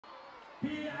في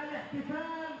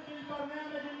الاحتفال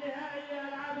بالبرنامج النهائي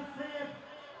لألعاب الصيف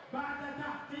بعد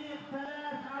تحقيق 3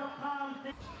 أرقام.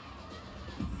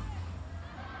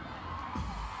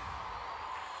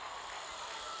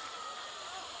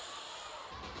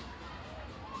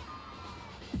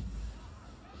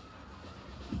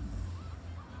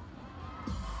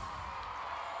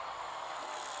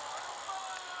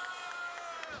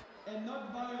 And not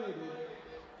violated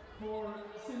for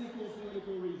cynical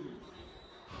political reasons.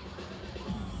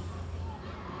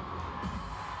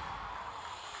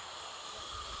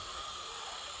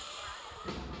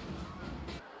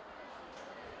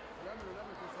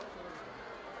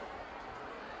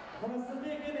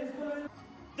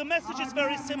 The message is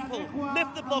very simple.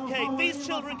 Lift the blockade. These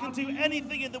children can do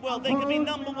anything in the world. They can be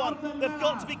 #1. They've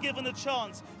got to be given a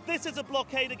chance. This is a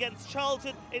blockade against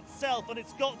childhood itself, and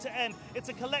it's got to end. It's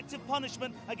a collective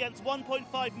punishment against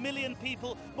 1.5 million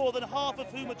people, more than half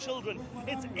of whom are children.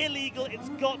 It's illegal. It's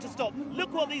got to stop.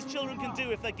 Look what these children can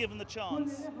do if they're given the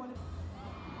chance.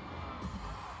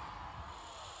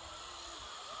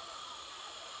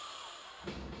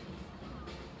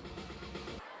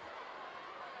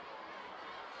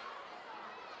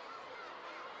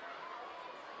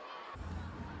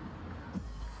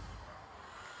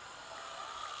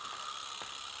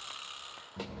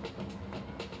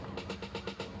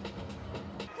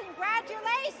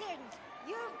 Congratulations!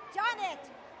 You've done it!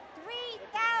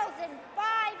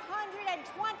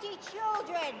 3,520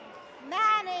 children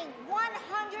manning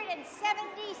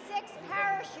 176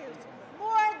 parachutes,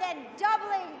 more than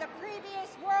doubling the previous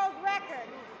world record.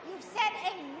 You've set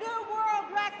a new world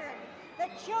record. The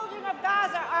children of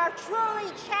Gaza are truly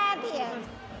champions.